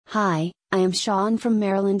Hi, I am Sean from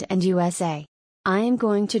Maryland and USA. I am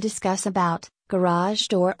going to discuss about garage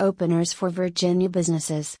door openers for Virginia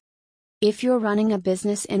businesses. If you're running a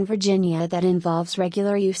business in Virginia that involves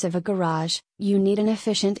regular use of a garage, you need an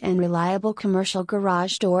efficient and reliable commercial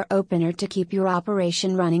garage door opener to keep your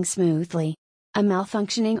operation running smoothly. A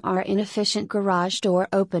malfunctioning or inefficient garage door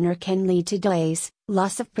opener can lead to delays,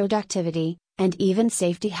 loss of productivity, and even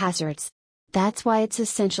safety hazards. That's why it's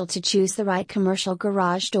essential to choose the right commercial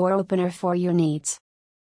garage door opener for your needs.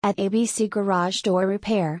 At ABC Garage Door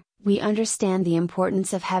Repair, we understand the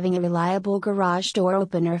importance of having a reliable garage door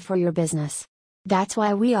opener for your business. That's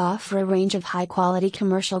why we offer a range of high-quality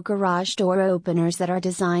commercial garage door openers that are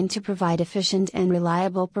designed to provide efficient and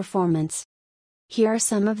reliable performance. Here are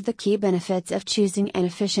some of the key benefits of choosing an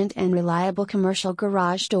efficient and reliable commercial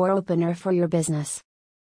garage door opener for your business.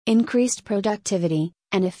 Increased productivity.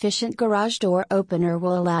 An efficient garage door opener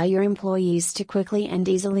will allow your employees to quickly and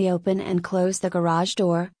easily open and close the garage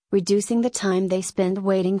door, reducing the time they spend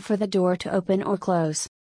waiting for the door to open or close.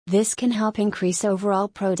 This can help increase overall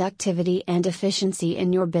productivity and efficiency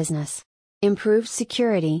in your business. Improved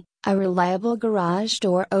security. A reliable garage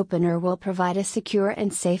door opener will provide a secure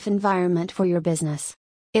and safe environment for your business.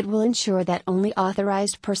 It will ensure that only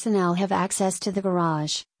authorized personnel have access to the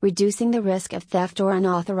garage, reducing the risk of theft or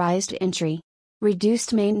unauthorized entry.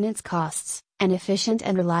 Reduced maintenance costs. An efficient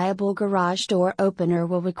and reliable garage door opener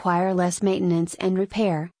will require less maintenance and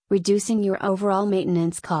repair, reducing your overall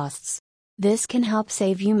maintenance costs. This can help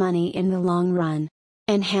save you money in the long run.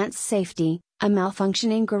 Enhanced safety. A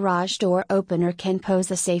malfunctioning garage door opener can pose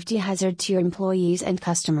a safety hazard to your employees and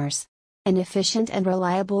customers. An efficient and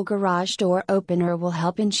reliable garage door opener will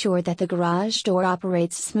help ensure that the garage door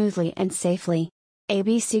operates smoothly and safely.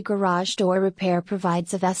 ABC Garage Door Repair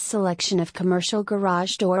provides a vast selection of commercial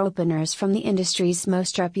garage door openers from the industry's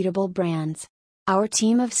most reputable brands. Our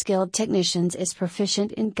team of skilled technicians is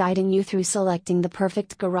proficient in guiding you through selecting the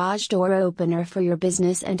perfect garage door opener for your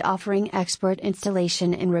business and offering expert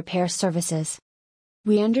installation and repair services.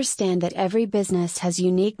 We understand that every business has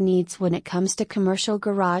unique needs when it comes to commercial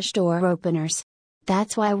garage door openers.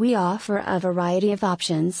 That's why we offer a variety of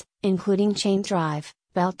options, including chain drive,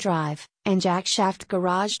 belt drive, and jack shaft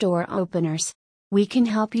garage door openers. We can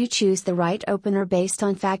help you choose the right opener based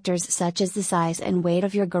on factors such as the size and weight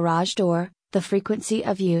of your garage door, the frequency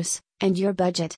of use, and your budget.